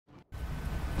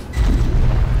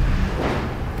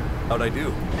How'd I do?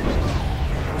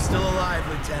 We're still alive,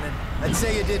 Lieutenant. I'd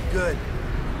say you did good.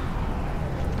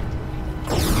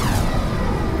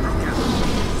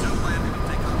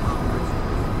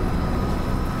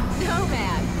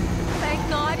 Nomad! Thank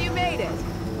God you made it.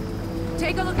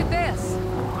 Take a look at this.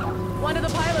 One of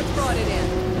the pilots brought it in.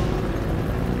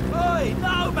 Oi,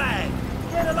 Nomad!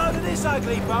 Get a load of this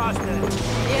ugly bastard!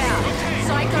 Yeah,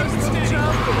 Psycho's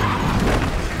trophy.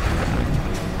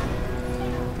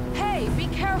 Hey, be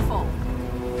careful.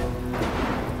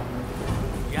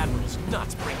 The Admiral's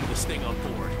nuts bringing this thing on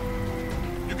board.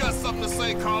 You got something to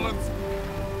say, Collins?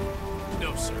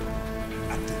 No, sir.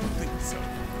 I didn't think so.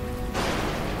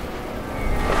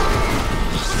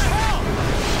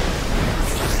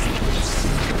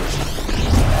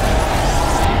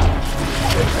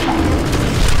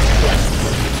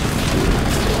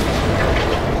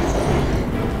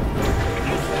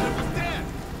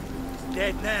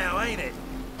 Dead now, ain't it?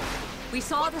 We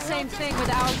saw the same thing with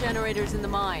our generators in the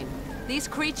mine. These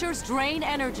creatures drain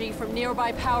energy from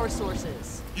nearby power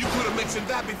sources. You could have mentioned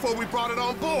that before we brought it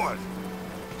on board.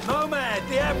 Nomad,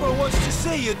 the Admiral wants to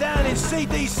see you down in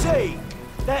CDC.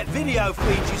 That video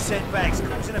feed you sent back's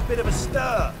causing a bit of a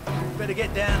stir. Better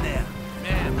get down there.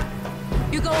 Man.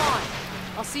 You go on.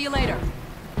 I'll see you later.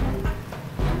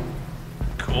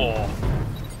 Cool.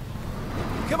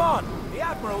 Come on, the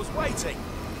Admiral's waiting.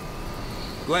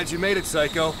 Glad you made it,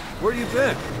 Psycho. Where you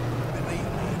been? Believe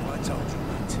me if I told you,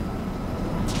 mate.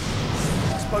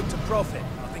 I spoke to Prophet.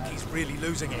 I think he's really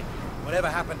losing it. Whatever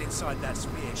happened inside that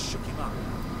sphere shook him up.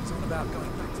 It's all about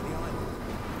going back to the island.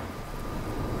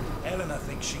 Eleanor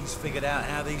thinks she's figured out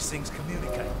how these things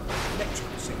communicate.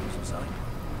 Electrical signals or something.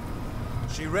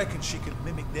 She reckons she can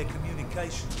mimic their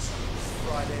communications,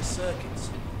 fry their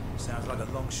circuits. Sounds like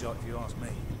a long shot if you ask me.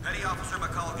 Petty Officer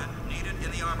McColgan, needed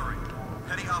in the armory.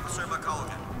 Petty Officer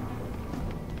McColgan.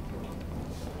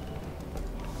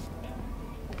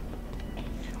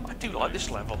 I do like this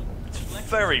level. It's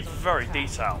very, very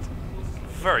detailed.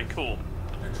 Very cool.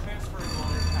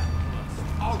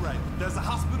 All right, there's a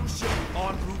hospital ship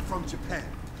en route from Japan.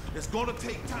 It's gonna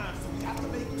take time, so we have to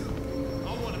make do.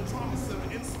 I want to trauma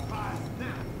center in supplies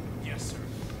now. Yes, sir.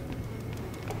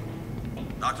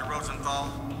 Dr. Rosenthal,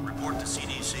 report to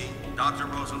CDC. Dr.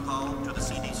 Rosenthal to the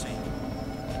CDC.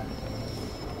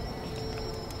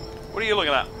 What are you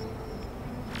looking at?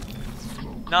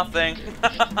 Nothing.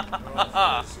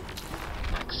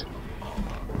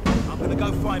 I'm gonna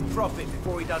go find Prophet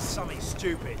before he does something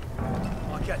stupid.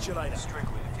 I'll catch you later.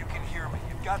 Strickland, if you can hear me,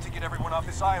 you've got to get everyone off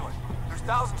this island. There's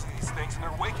thousands of these things and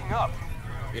they're waking up.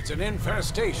 It's an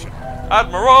infestation.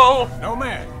 Admiral! No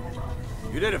man.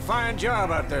 You did a fine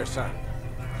job out there, son.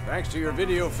 Thanks to your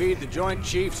video feed, the Joint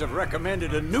Chiefs have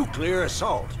recommended a nuclear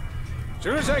assault. As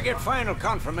soon as I get final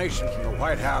confirmation from the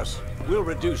White House, we'll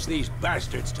reduce these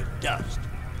bastards to dust.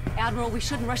 Admiral, we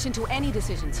shouldn't rush into any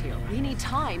decisions here. We need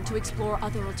time to explore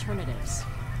other alternatives.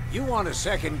 You want to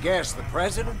second-guess the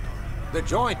President? The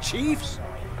Joint Chiefs?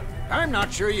 I'm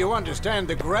not sure you understand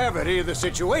the gravity of the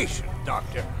situation,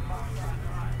 Doctor.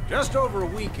 Just over a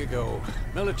week ago,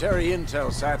 military intel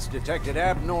sats detected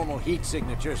abnormal heat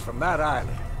signatures from that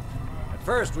island. At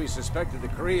first, we suspected the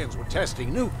Koreans were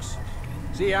testing nukes.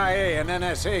 CIA and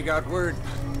NSA got word.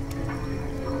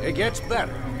 It gets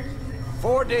better.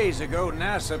 4 days ago,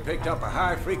 NASA picked up a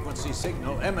high-frequency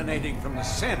signal emanating from the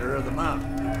center of the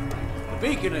mountain. The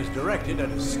beacon is directed at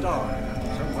a star,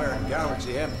 somewhere in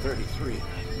galaxy M33.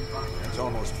 That's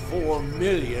almost 4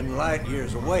 million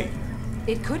light-years away.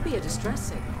 It could be a distress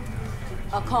signal.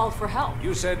 A call for help.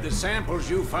 You said the samples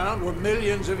you found were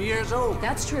millions of years old.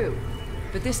 That's true.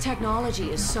 But this technology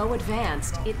is so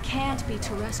advanced, it can't be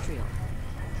terrestrial.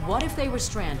 What if they were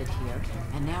stranded here,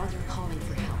 and now they're calling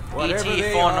for help? Whatever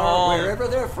they are, wherever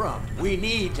they're from, we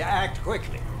need to act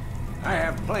quickly. I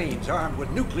have planes armed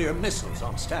with nuclear missiles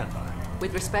on standby.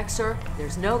 With respect, sir,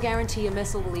 there's no guarantee a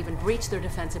missile will even breach their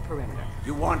defensive perimeter.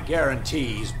 You want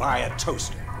guarantees, buy a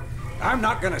toaster. I'm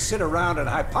not gonna sit around and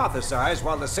hypothesize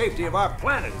while the safety of our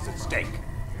planet is at stake.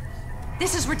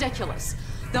 This is ridiculous.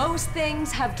 Those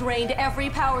things have drained every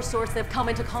power source they've come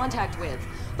into contact with.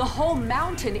 The whole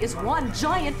mountain is one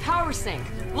giant power sink.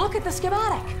 Look at the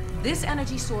schematic. This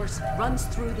energy source runs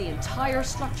through the entire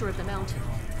structure of the mountain.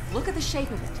 Look at the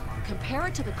shape of it. Compare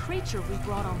it to the creature we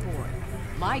brought on board.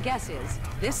 My guess is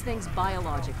this thing's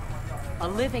biological. A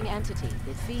living entity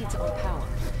that feeds on power.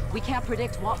 We can't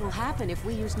predict what will happen if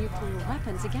we use nuclear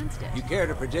weapons against it. You care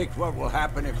to predict what will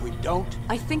happen if we don't?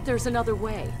 I think there's another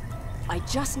way. I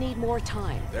just need more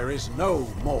time. There is no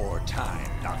more time,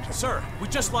 Doctor. Sir, we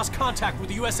just lost contact with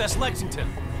the USS Lexington.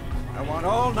 I want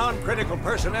all non-critical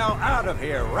personnel out of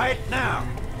here right now.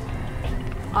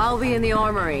 I'll be in the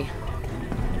armory.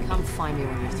 Come find me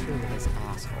when you're through with this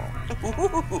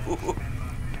asshole.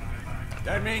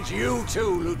 That means you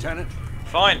too, Lieutenant.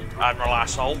 Fine, Admiral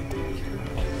asshole.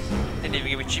 Didn't even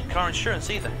give me cheap car insurance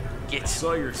either. Git.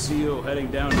 Saw your CO heading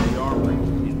down to the armory.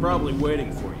 He's probably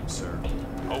waiting for you, sir.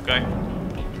 Okay.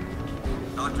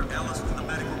 Dr. Ellis to the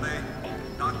medical bay.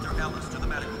 Dr. Ellis to the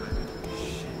medical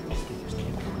bay.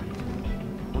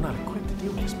 We're not equipped to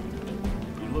deal with this.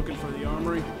 You looking for the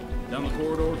armory? Down the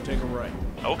corridor, take a right.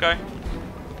 Okay.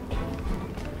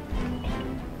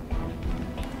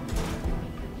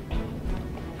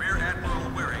 Rear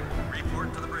Admiral Waring,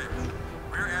 report to the bridge.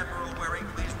 Rear Admiral Waring,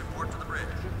 please report to the bridge.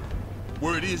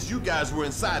 Word is you guys were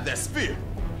inside that sphere.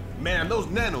 Man, those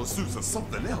nano suits are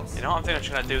something else. You know, I think I'm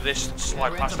just gonna do this and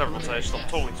slide past everyone so they stop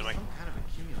talking to me.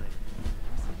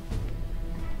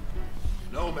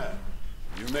 Nomad,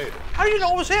 you made it. How do you know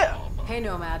I was here? Hey,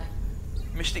 Nomad.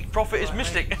 Mystic Prophet is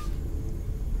mystic.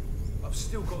 I've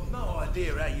still got no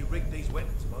idea how you rigged these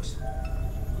weapons, boss. We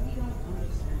don't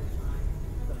understand time.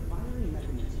 The firing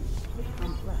mechanism is quite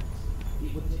complex.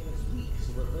 It would take us weeks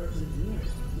to reverse engineer it.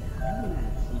 Yet you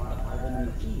managed to modify them in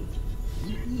the field.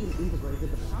 You even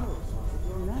integrated the power source with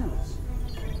your nanos.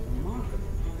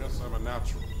 Remarkable. Guess I'm a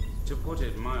natural. To put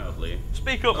it mildly.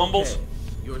 Speak up, Mumbles. Okay.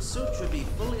 Your suit should be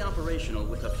fully operational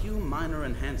with a few minor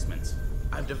enhancements.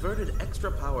 I've diverted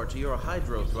extra power to your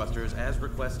hydro thrusters as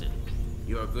requested.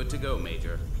 You're good to go,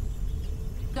 Major.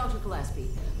 Dr.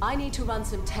 Gillespie, I need to run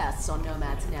some tests on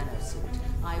Nomad's nanosuit.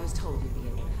 I was told you'd be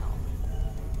able to help.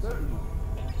 Certainly.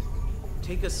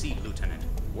 Take a seat, Lieutenant.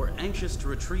 We're anxious to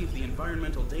retrieve the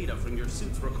environmental data from your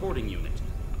suit's recording unit.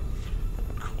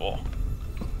 Cool.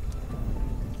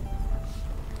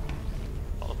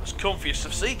 Not the most comfiest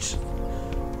of seats.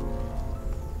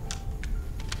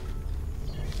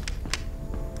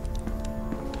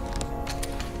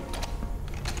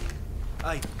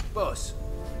 Hey, boss,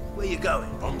 where you going?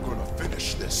 I'm gonna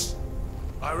finish this.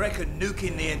 I reckon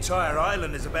nuking the entire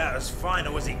island is about as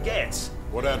final as it gets.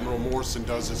 What Admiral Morrison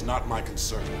does is not my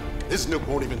concern. His nuke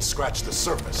won't even scratch the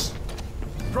surface.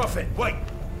 Prophet, wait!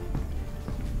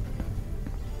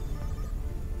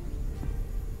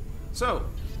 So,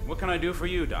 what can I do for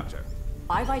you, Doctor?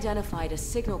 I've identified a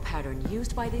signal pattern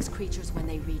used by these creatures when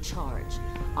they recharge.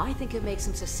 I think it makes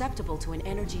them susceptible to an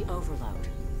energy overload.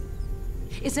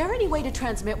 Is there any way to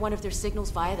transmit one of their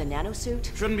signals via the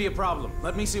nanosuit? Shouldn't be a problem.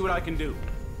 Let me see what I can do.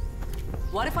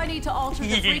 What if I need to alter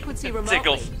the frequency remotely?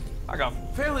 Signals. I got.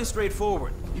 Fairly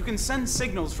straightforward. You can send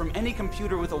signals from any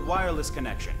computer with a wireless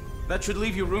connection. That should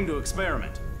leave you room to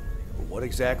experiment. What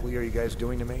exactly are you guys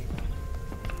doing to me?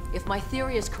 If my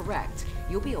theory is correct,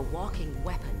 you'll be a walking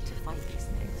weapon to fight these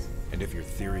things. And if your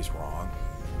theory's wrong?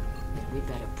 We'd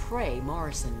better pray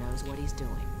Morrison knows what he's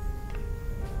doing.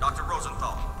 Dr.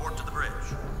 Rosenthal, report to the bridge.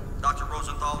 Dr.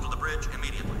 Rosenthal to the bridge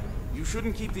immediately. You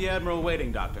shouldn't keep the Admiral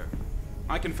waiting, Doctor.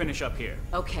 I can finish up here.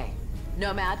 Okay.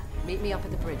 Nomad, meet me up at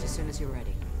the bridge as soon as you're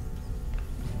ready.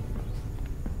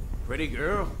 Pretty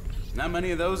girl. Not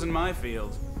many of those in my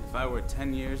field. If I were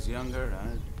 10 years younger,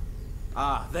 I'd...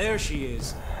 Ah, there she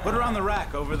is. Put her on the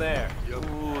rack over there.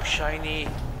 Ooh, shiny.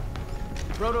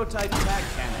 Prototype tac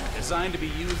cannon designed to be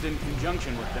used in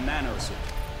conjunction with the nanosuit.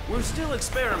 We're still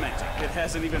experimenting. It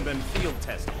hasn't even been field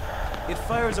tested. It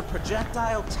fires a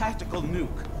projectile tactical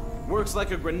nuke. Works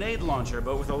like a grenade launcher,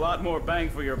 but with a lot more bang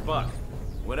for your buck.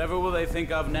 Whatever will they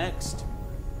think of next?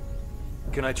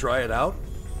 Can I try it out?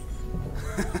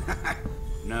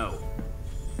 No.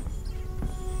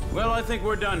 Well, I think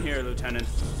we're done here, Lieutenant.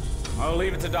 I'll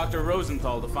leave it to Dr.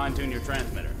 Rosenthal to fine-tune your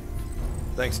transmitter.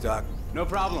 Thanks, Doc. No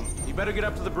problem. You better get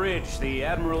up to the bridge. The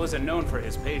Admiral isn't known for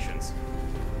his patience.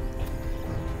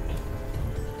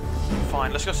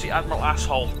 Fine, let's go see Admiral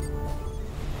Asshole.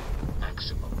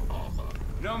 Maximum armor.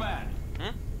 Nomad.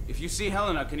 If you see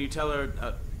Helena, can you tell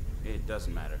her... it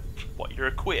doesn't matter. What, you're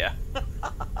a queer?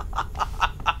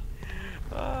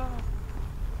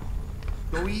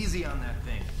 Go easy on that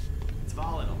thing. It's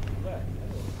volatile.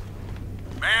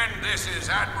 Men, this is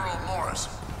Admiral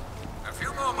Morrison. A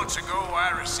few moments ago,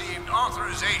 I received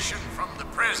authorization from the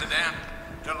President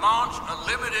to launch a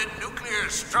limited nuclear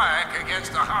strike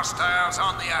against the hostiles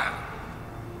on the island.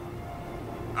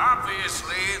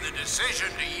 Obviously, the decision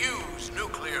to use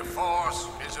nuclear force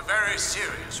is a very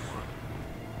serious one.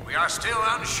 We are still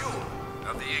unsure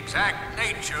of the exact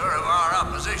nature of our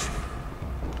opposition.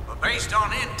 But based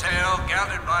on intel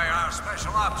gathered by our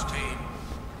Special Ops team,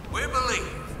 we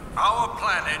believe our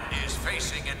planet is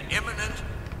facing an imminent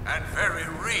and very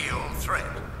real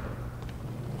threat.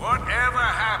 Whatever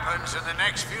happens in the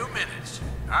next few minutes,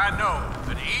 I know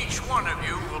that each one of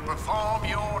you will perform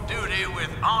your duty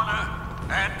with honor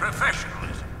and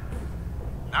professionalism.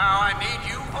 Now I need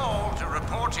you all to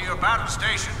report to your battle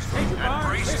stations Major and Barnes,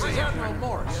 brace this for is impact. Admiral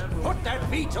Morris. Put that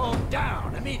VTOL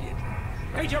down immediately.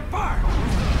 Major Barnes!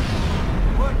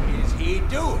 What is he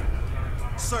doing?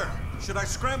 Sir, should I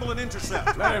scramble and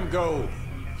intercept? Let him go.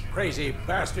 Crazy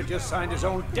bastard just signed his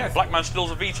own death. Black man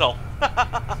steals a VTOL.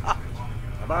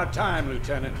 About time,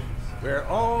 Lieutenant. We're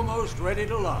almost ready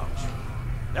to launch.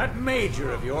 That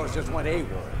major of yours just went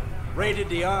AWOL. Raided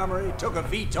the armory, took a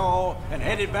VTOL, and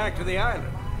headed back to the island.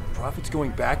 Prophet's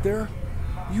going back there?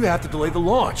 You have to delay the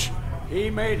launch. He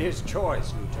made his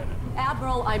choice, Lieutenant.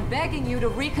 Admiral, I'm begging you to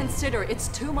reconsider. It's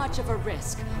too much of a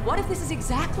risk. What if this is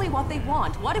exactly what they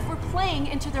want? What if we're playing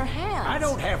into their hands? I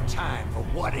don't have time for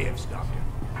what-ifs, Doctor.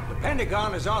 The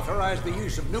Pentagon has authorized the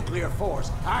use of nuclear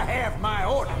force. I have my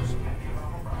orders.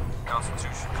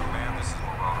 Constitution Command, this is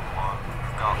Marauder 1.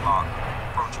 We've got lock.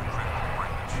 Approaching critical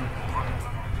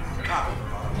range. Copy,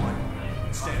 Marauder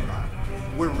 1. Stand by.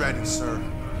 We're ready, sir.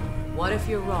 What if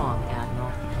you're wrong,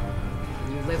 Admiral?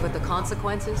 You live with the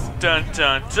consequences? Dun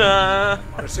dun dun.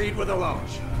 Proceed with the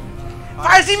launch.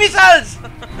 Fire missiles!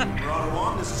 Marauder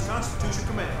 1, this is Constitution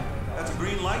Command. That's a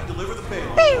green light. Deliver the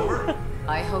payload. Over.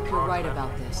 I hope you're right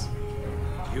about this.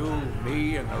 You,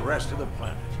 me, and the rest of the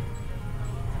planet.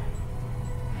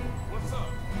 What's up?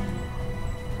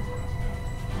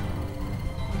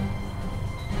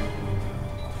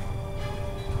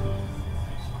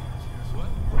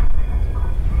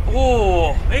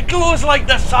 Oh, it glows like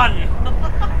the sun.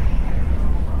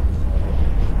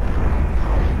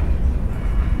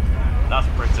 That's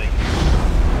pretty.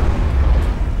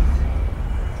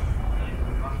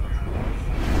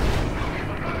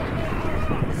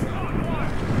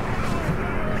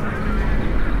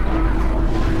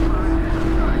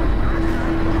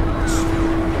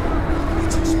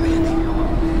 It's expanding.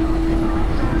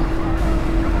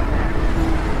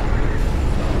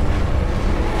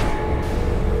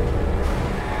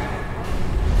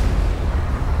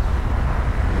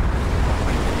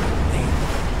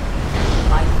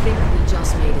 I think we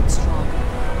just made it stronger.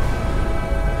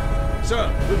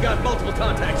 Sir, we've got multiple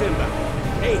contacts inbound.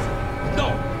 8.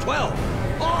 No, 12.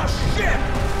 Oh, shit!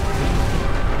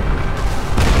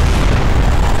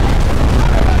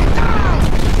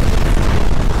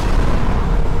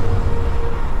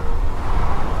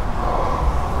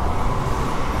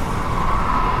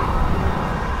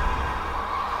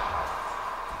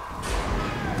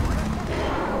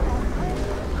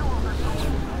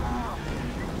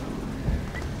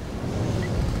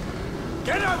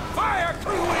 Get a fire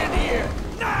crew in here!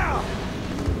 Now!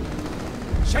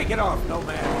 Shake it off,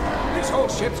 Nomad. This whole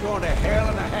ship's going to hell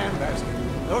in a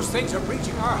handbasket. Those things are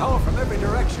breaching our hull from every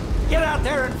direction. Get out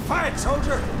there and fight,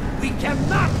 soldier! We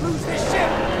cannot lose this ship!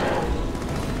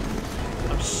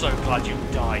 I'm so glad you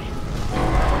died.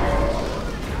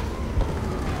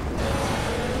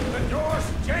 The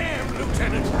door's jammed,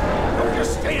 Lieutenant. Don't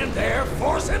just stand there.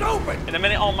 Force it open! In a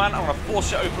minute, old man, I'm gonna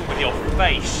force it open with your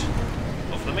face.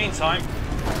 But for the meantime,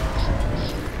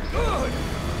 Good!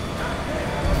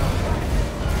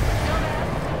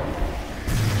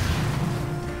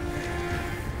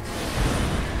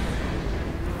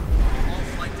 All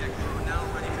flight deck crew now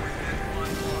ready for event 1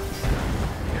 launch.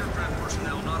 Aircraft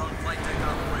personnel not on flight deck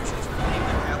operations will leave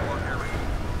the catwalk area.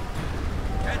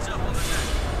 Heads up on the deck.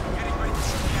 Getting ready to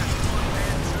shoot gas 1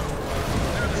 and 2.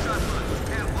 Clear the shotguns.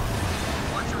 Catwalk.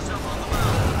 Watch yourself on the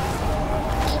bow.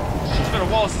 it's been a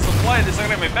while since I've played this. I'm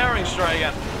gonna get my bearings straight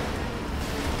again.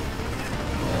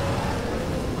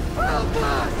 Help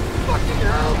us! Fucking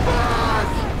help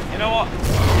us! You know what?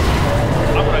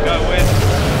 I'm gonna go with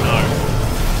no.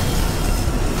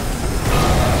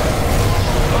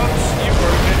 Oops, you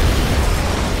broke it.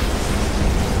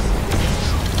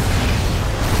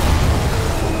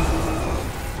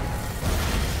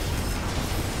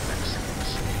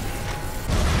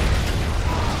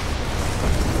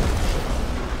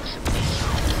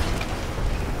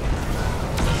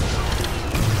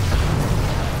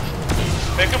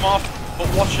 Pick them off, but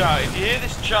watch out. If you hear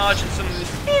this charge and some of this,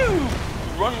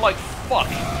 run like fuck.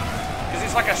 Because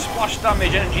it's like a splash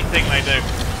damage energy thing they do.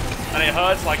 And it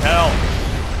hurts like hell.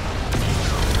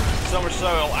 So much so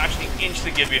it'll actually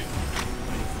instantly give you.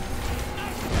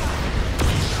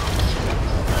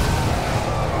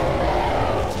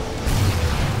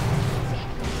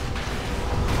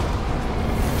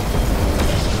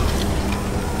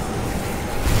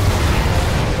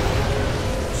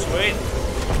 Sweet.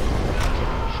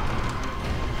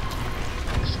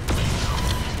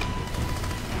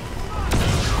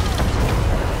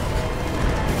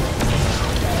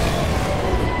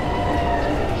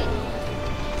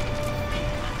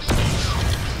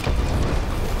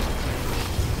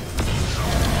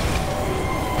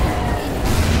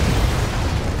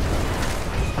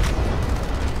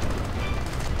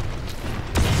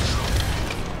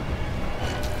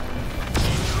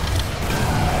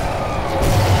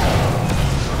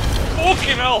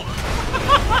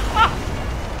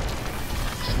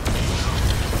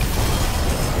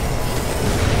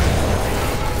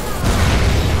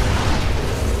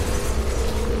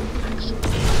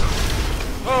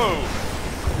 Oh!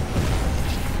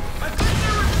 I think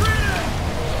they're retreating!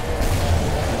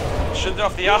 Shouldn't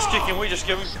have the ass kicking we just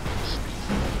give him.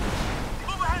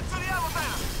 Move ahead to the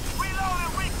elevator! Reload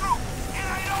and regroup! It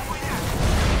ain't over yet!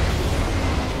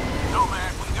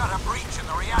 Nomad, we got a breach in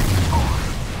the reactor core.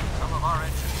 Some of our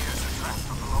engineers are trapped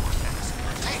on the lower decks.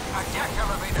 Take a deck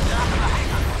elevator down to the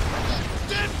hangar.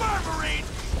 Stand by, Marine!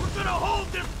 We're gonna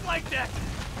hold this flight deck!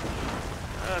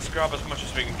 Let's grab as much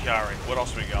as we can carry. What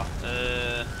else we got?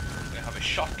 We have a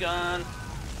shotgun.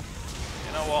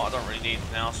 You know what? I don't really need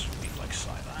anything else. Reflex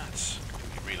like that.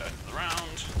 We reload the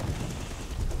round.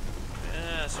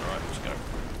 Yeah, that's alright. Let's go.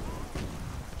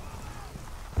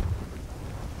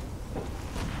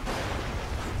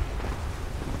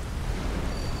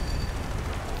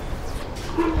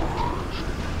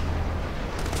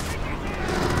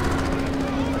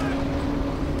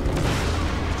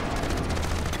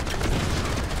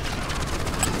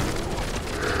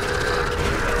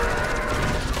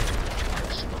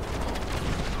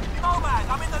 Nomad,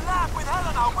 I'm in the lab with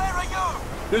Helena. Where are you?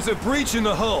 There's a breach in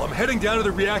the hull. I'm heading down to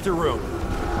the reactor room.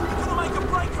 You're gonna make a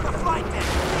break for the flight deck.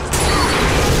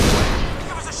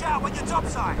 Give us a shout when you're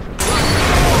topside.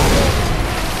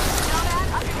 Nomad,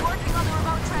 I've been working on the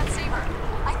remote transceiver.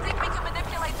 I think we can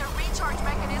manipulate the recharge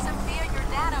mechanism via your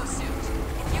nanosuit.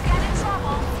 If you get in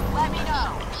trouble, let me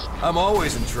know. I'm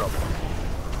always in trouble.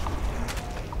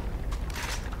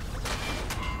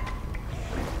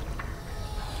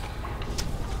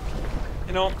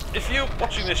 You know, if you're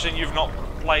watching this and you've not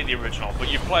played the original, but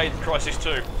you've played Crysis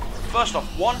 2, first off,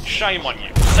 one, shame on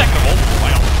you. Second of all,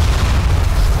 well,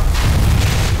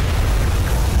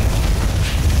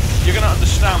 you're going to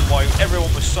understand why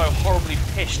everyone was so horribly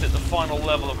pissed at the final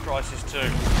level of Crysis 2.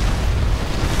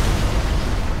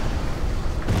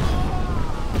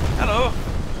 Hello.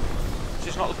 This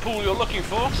is not the pool you're looking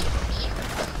for.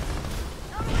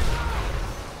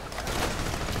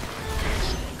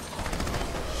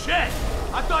 Shit!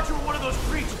 I thought you were one of those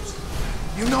creatures.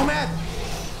 You Nomad?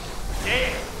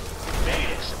 Damn. Made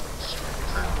it.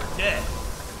 We're dead.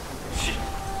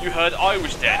 You heard I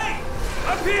was dead. Hey!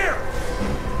 Up here!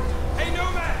 Hey,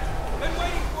 Nomad! Been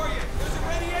waiting for you. There's a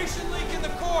radiation leak in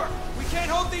the core. We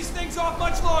can't hold these things off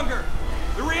much longer.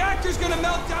 The reactor's gonna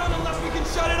melt down unless we can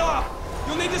shut it off.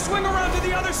 You'll need to swing around to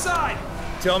the other side.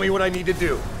 Tell me what I need to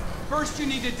do. First, you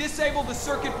need to disable the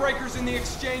circuit breakers in the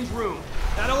exchange room.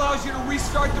 That allows you to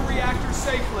restart the reactor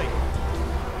safely.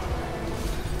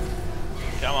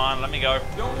 Come on, let me go.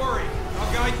 Don't worry.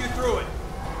 I'll guide you through it.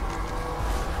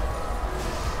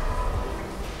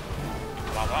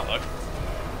 Like that, though.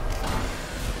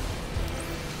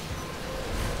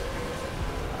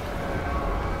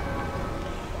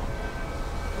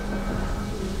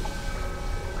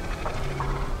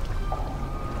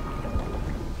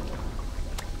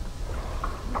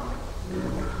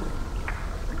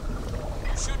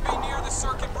 You should be near the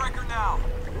circuit breaker now.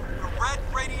 The red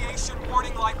radiation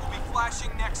warning light will be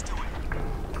flashing next to it.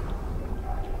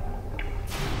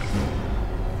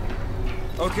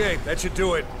 Okay, that should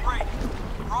do it. Great.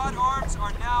 Rod arms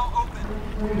are now open.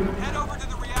 Head over to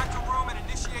the reactor room and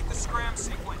initiate the scram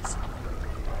sequence.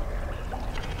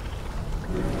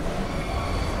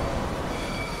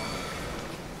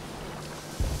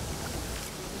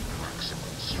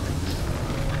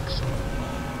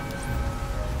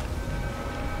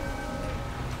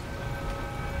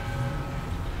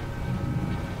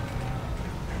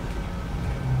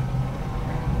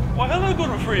 Why, hello,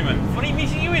 Gordon Freeman. Funny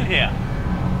meeting you in here.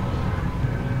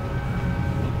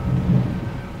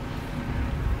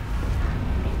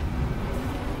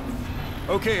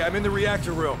 Okay, I'm in the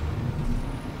reactor room.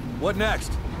 What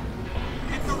next?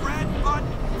 Hit the red button.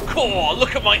 Cool,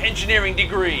 look at my engineering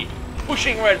degree.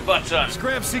 Pushing red button.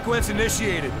 Scram sequence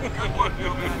initiated. Good work,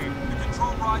 Nomad. The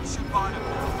control rod should bottom.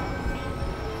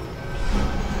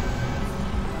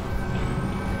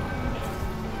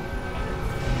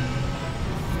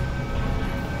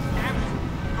 Damn it!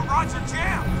 The rods are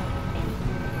jammed!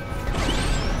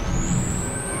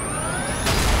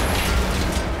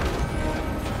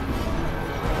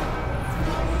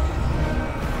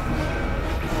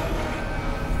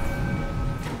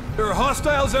 There are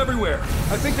hostiles everywhere.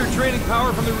 I think they're draining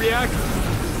power from the reactor.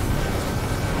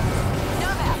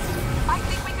 Nomad, I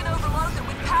think we can overload them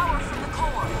with power from the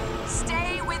core.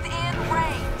 Stay within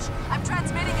range. I'm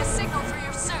transmitting a signal through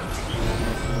your suit.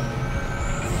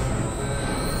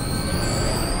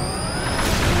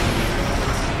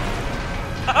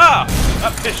 Haha!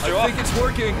 That pissed you I off. think it's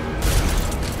working.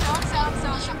 Don't sound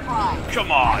so surprised. try.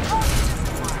 Come on.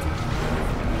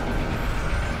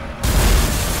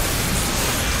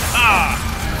 Ah!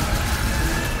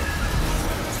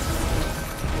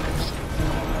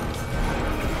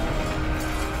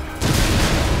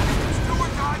 Do or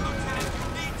die, Lieutenant. You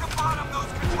need to bottom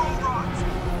those control rods.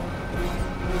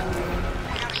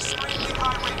 We got extremely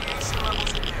high radiation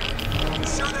levels in there. You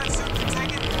sure that suit can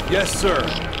take it? Yes, sir.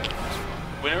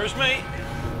 Winner is me.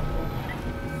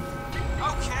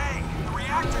 Okay, the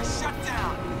reactor's shut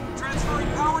down.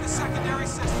 Transferring power to secondary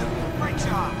system. Great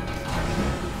job.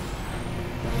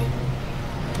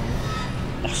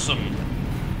 Awesome.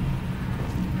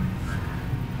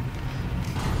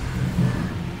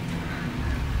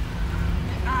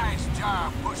 Nice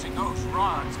job pushing those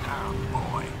rods down,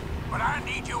 boy. But I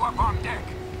need you up on deck.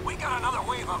 We got another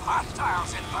wave of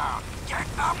hostiles inbound. Get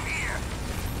up here!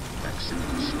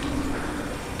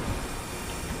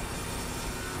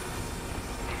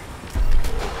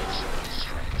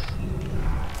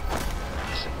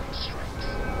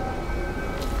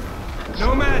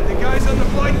 Nomad, the guys on the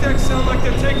flight deck sound like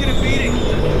they're taking a beating.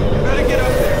 You better get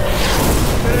up there.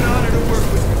 It's been an honor to work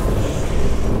with you.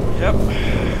 Yep.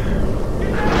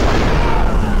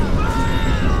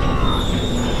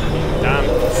 Damn,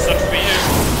 sucks for you.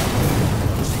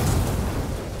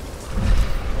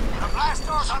 The blast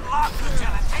door's unlocked,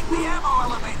 Lieutenant. Take the ammo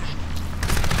elevator.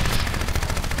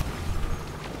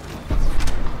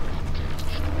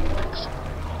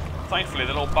 Thankfully,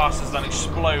 the little bastards don't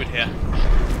explode here.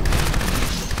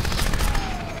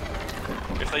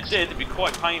 If they did, it'd be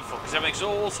quite painful, because everything's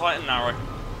all tight and narrow.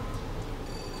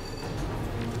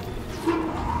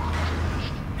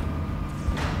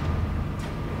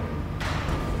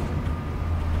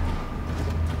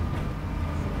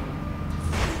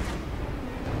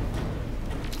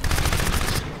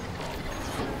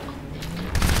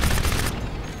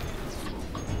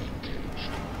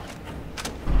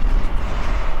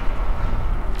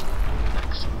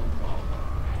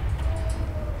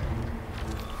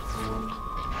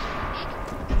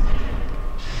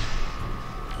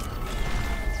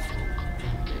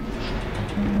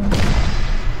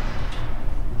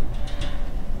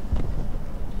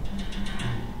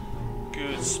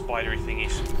 Spidery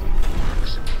thingies.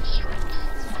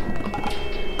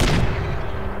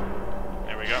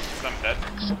 There we go, them dead.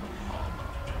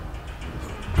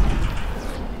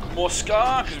 More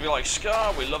Scar, because we like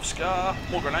Scar, we love Scar.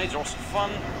 More grenades are also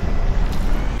fun.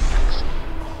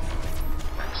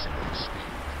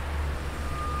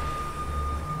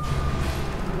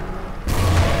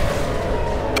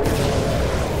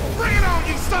 Bring it on,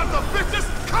 you sons of bitches!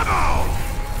 Come on!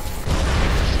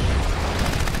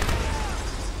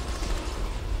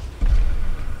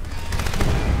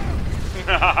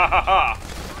 Ha ha ha ha!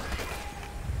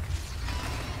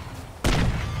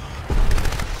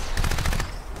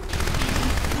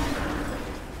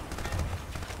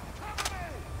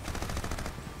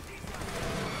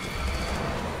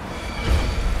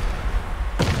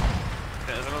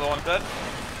 There's another one dead.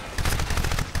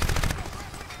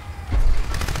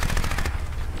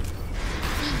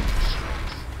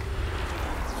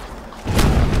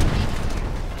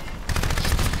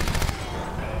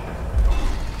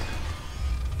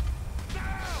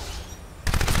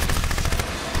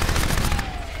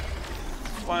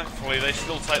 Thankfully, they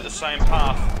still take the same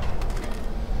path.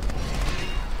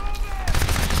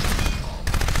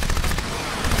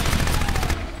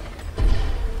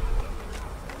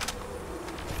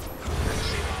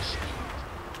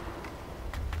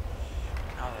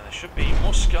 Now there should be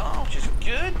more Scar, which is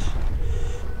good.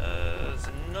 There's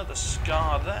another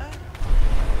Scar there.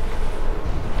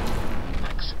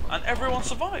 And everyone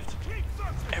survived.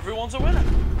 Everyone's a winner.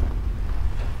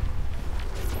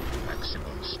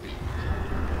 Maximum speed.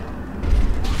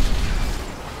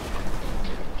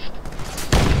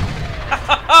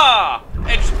 Ha!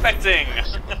 Expecting!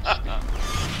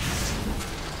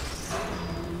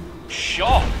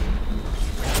 Shot!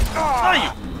 Ah,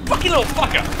 you fucking little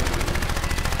fucker!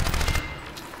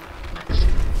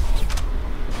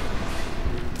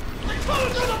 Pull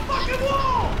it to the fucking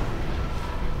wall!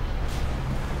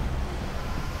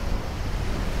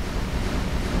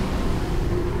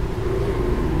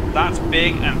 That's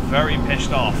big and very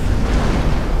pissed off.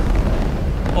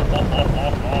 Ho, ho, ho, ho,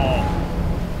 ho.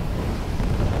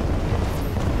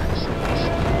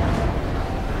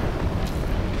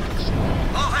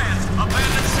 All hands,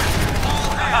 abandon ship!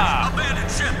 All hands, abandon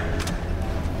ship!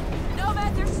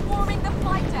 Nomad, they're swarming the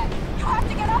flight deck. You have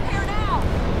to get up here now.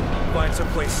 Find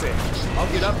someplace safe.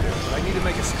 I'll get up there, but I need to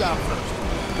make a stop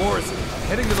first. Morrison, I'm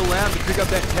heading to the lab to pick up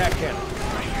that tac cannon.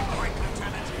 Bring it quick,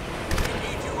 Lieutenant. We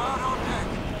need you out on deck.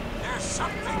 There's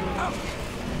something up.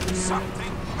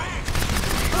 Something big.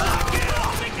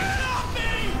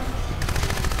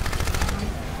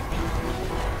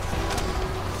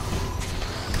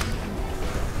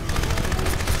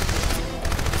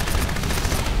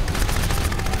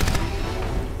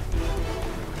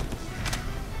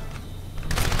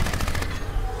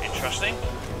 interesting.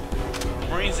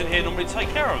 Marines in here normally take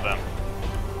care of them.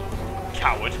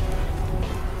 Coward.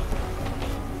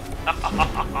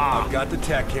 I've got the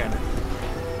tack cannon.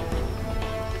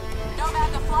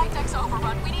 Nomad, the flight deck's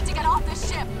overrun. We need to get off this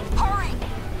ship. Hurry!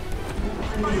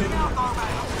 Bailing out, Nomad.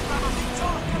 I'm just grab a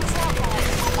VTOL and get us out there.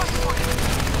 We'll wait for you.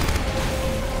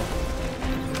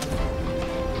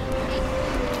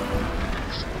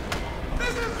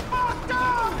 This is fucked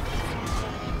up!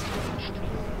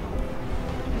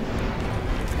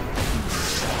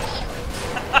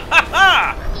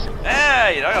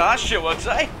 Hey, you know, that shit works,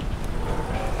 eh?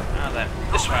 Now then,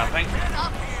 this way, I think. Get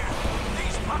up here!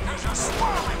 These fuckers are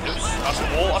swarming! Oops, that's the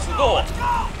wall, that's the door.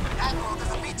 Admiral,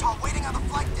 there's a VTOL waiting on the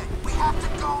flight deck. We have to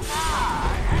go now.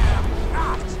 I am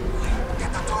not.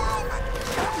 Get the door open.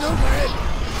 No, man.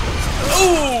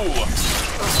 Ooh!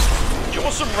 Do you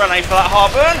want some Rene for that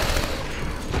heartburn?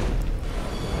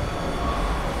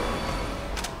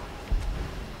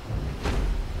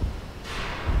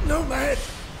 No, man.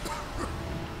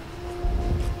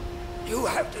 You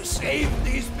have to save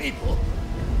these people.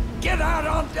 Get out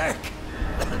on deck.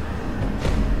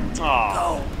 Aww.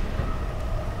 Go.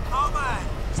 Nomad,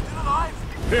 still alive?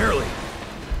 Barely.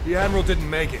 The Admiral didn't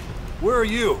make it. Where are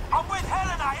you? I'm with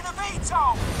Helena in a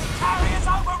VTOL. The carrier's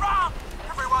overrun.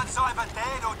 Everyone's either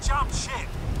dead or jumped ship.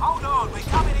 Hold on, we're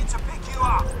coming in to pick you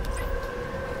up.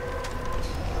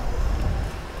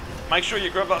 Make sure you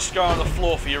grab that scar on the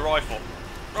floor for your rifle.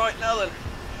 Right, now then.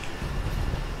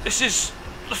 This is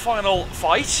the final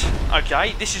fight.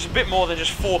 Okay, this is a bit more than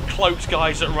just 4 cloaked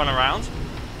guys that run around.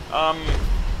 I'm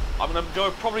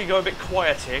gonna probably go a bit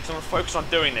quiet here because I'm gonna focus on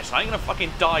doing this. I ain't gonna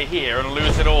fucking die here and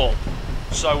lose it all.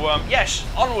 So, yes,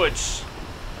 onwards.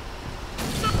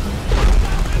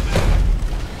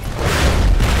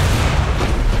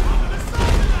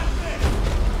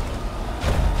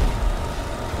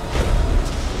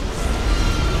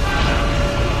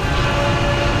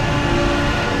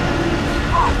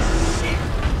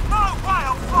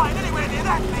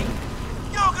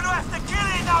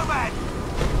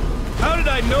 How did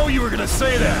I know you were gonna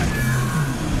say that?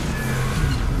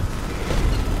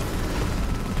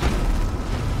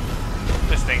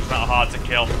 This thing's not hard to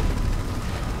kill.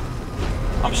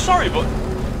 I'm sorry, but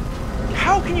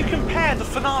how can you compare the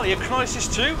finale of Crysis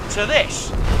 2 to this?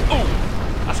 Ooh,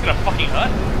 that's gonna fucking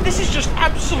hurt. This is just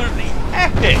absolutely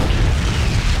epic.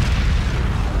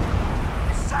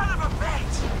 Son of a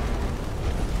bitch!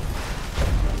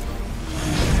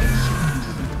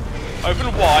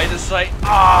 Open wide and say,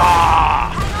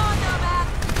 ah! Hang on, Nomad.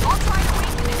 I'll try to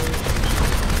weaken it.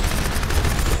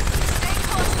 Stay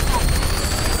close to them.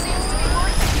 It seems to be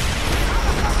working.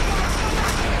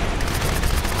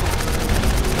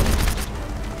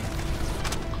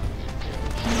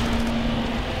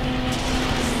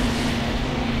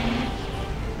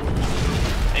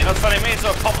 You're not turning me into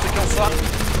a popsicle, son.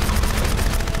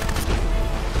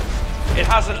 It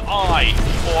has an eye,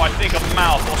 or I think a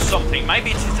mouth or something.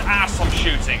 Maybe it's its ass I'm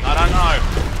shooting, I don't know.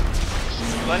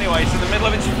 But anyway, it's in the middle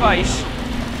of its face.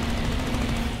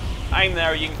 Aim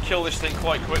there, you can kill this thing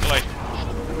quite quickly.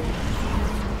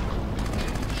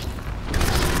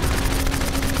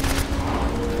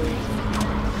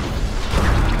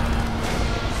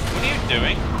 What are you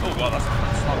doing? Oh god, that's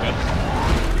not good.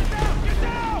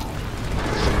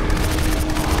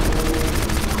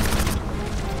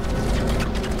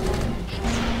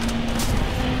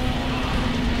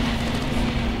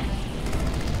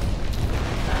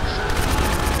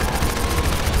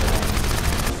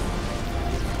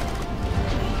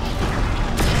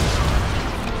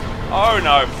 Oh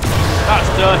no, that's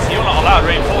dirty, you're not allowed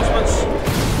reinforcements.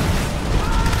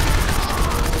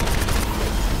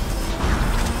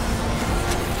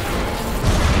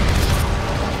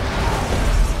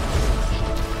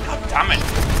 God damn it.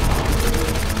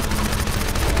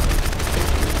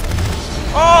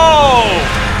 Oh!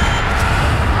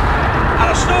 And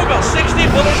I've still got 60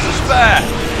 bullets to spare.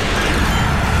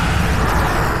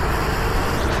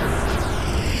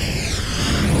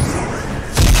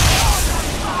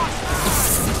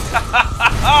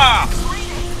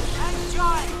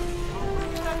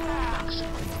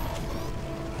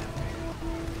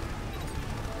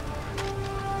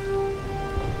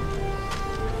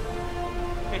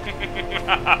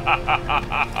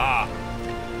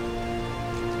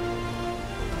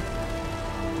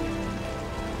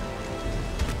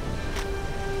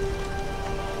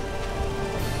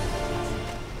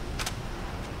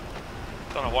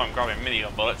 Don't know why I'm grabbing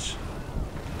minigun bullets.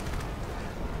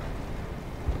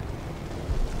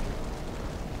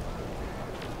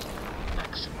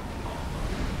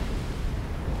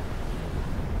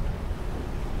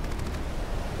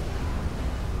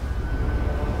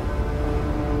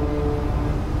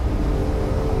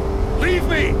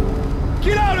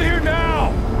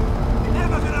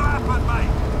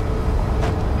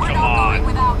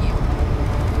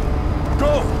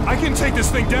 this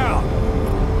thing down!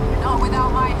 Not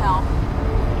without my help.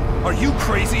 Are you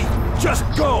crazy? Just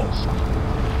go!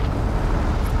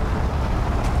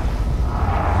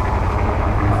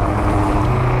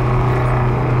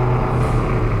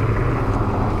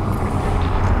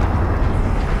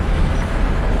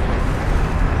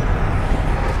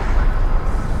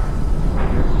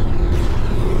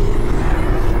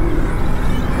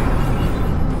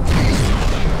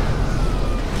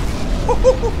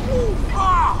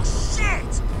 Oh, shit!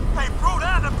 They brought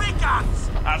out the big guns!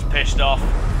 That's pissed off.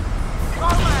 Go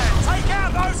man, take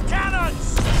out those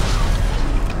cannons!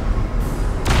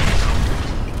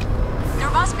 There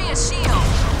must be a shield.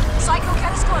 Psycho,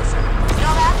 get us closer. You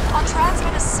know that? I'll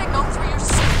transmit a signal through your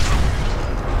suit.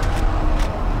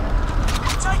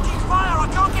 I'm taking fire, I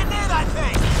can't get near that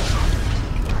thing!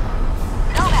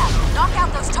 Nomad, knock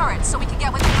out those turrets so we can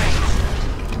get within range.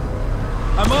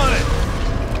 I'm on it!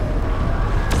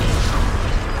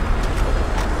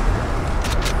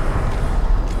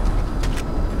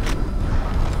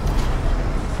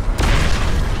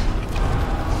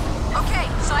 Okay,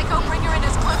 Psycho, bring her in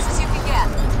as close as you can get.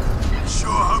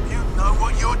 Sure hope you know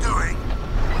what you're doing.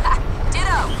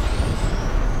 Ditto.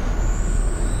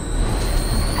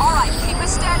 All right, keep it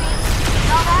steady.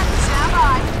 Nomad, stand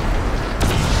by.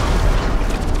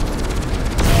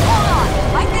 Hold on,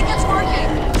 I think it's working.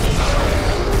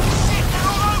 Shit, they're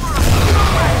all over us! Go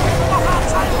back, off our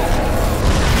tail!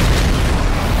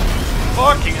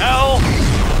 Fucking hell!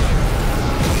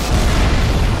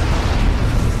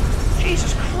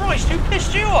 Jesus Christ, who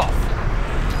pissed you off?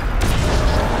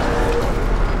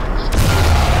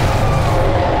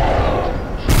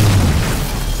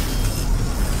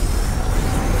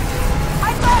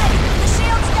 I got it! The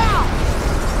shield's down!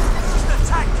 Use the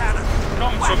tank cannon!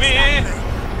 Come to Whack me! that thing.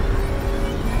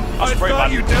 That's I very thought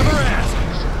bad. you'd never ask!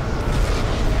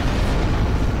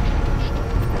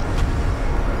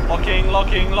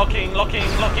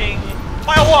 Locking.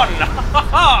 Fire one! Ha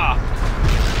ha!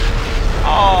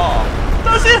 Oh,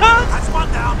 does it hurt? That's one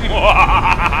down.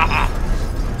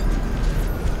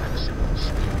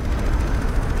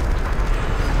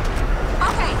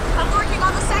 Okay, I'm working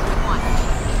on the second one.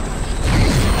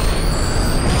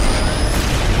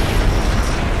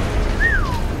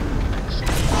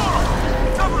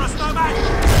 Oh, cover us,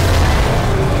 Nomad!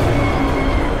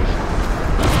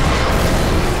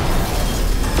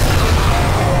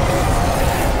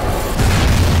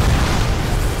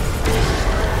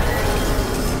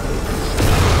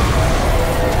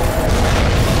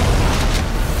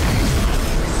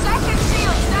 Second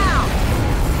shield's down!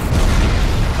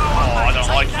 Go on, Oh, I mate, don't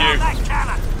take like down you. that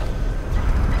cannon!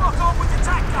 Lock on with the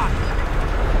tank gun!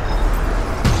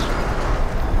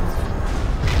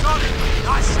 Got it!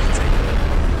 Nice shooting!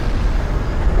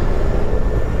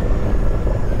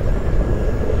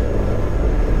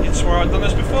 You'd swear I'd done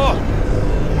this before.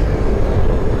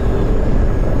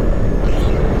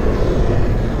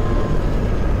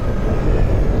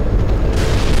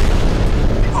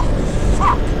 Oh,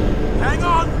 fuck! Hang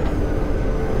on!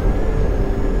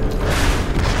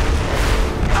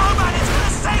 Nomad, it's gonna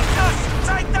sink us!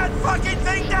 Take that fucking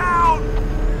thing down!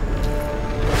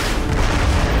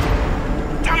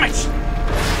 Damn it!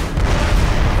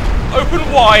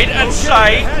 Open wide and Okay, say,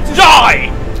 I had to-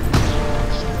 die!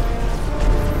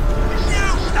 You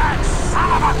that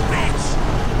son of a bitch!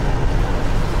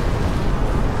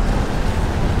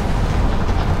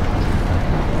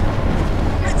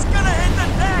 It's gonna hit the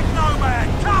deck, Nomad!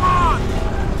 Come on!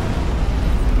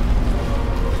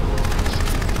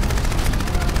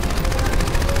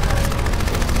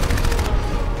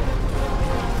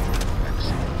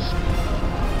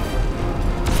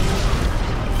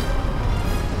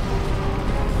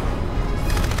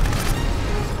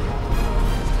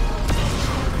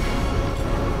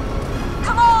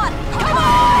 Come on! Come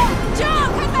on!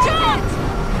 Jump! Jump!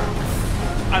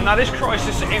 And that is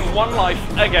Crysis in one life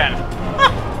again.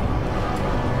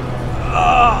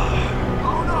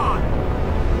 Hold on!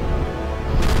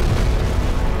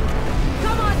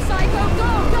 Come on, Psycho!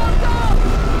 Go! Go! Go!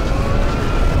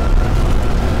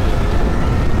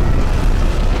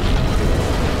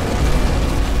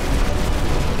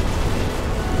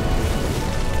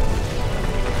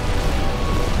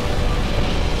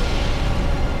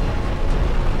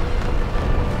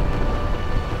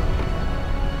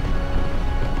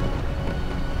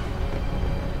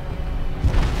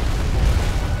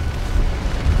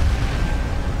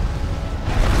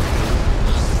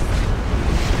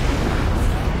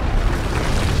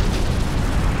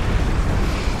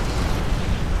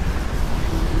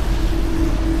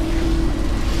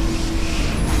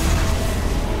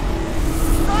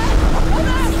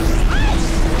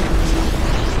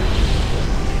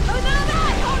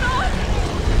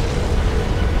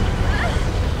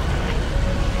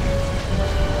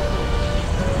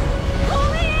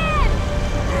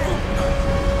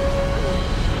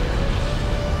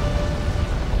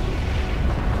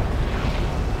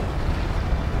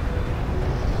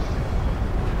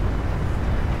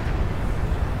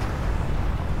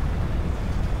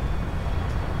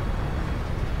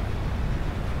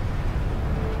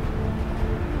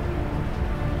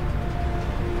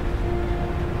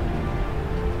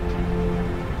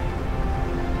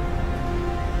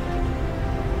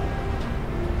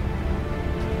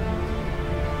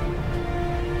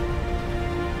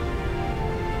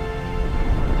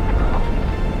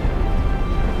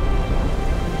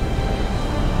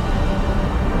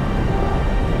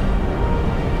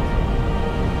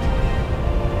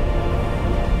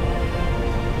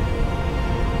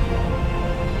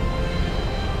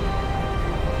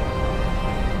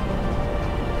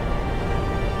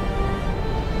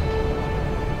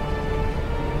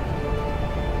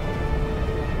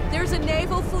 There's a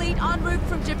naval fleet en route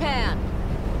from Japan.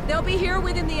 They'll be here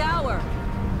within the hour.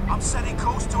 I'm setting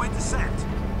course to intercept.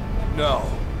 No.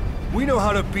 We know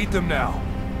how to beat them now.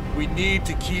 We need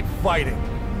to keep fighting.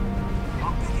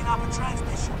 I'm picking up a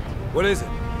transmission. What is it?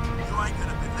 You ain't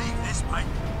gonna believe this, mate.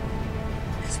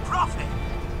 It's Prophet.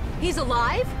 He's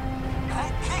alive?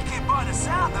 And kicking by the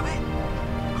sound of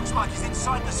it. Looks like he's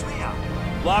inside the sphere.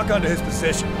 Lock onto his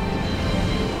position.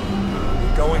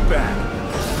 We're going back.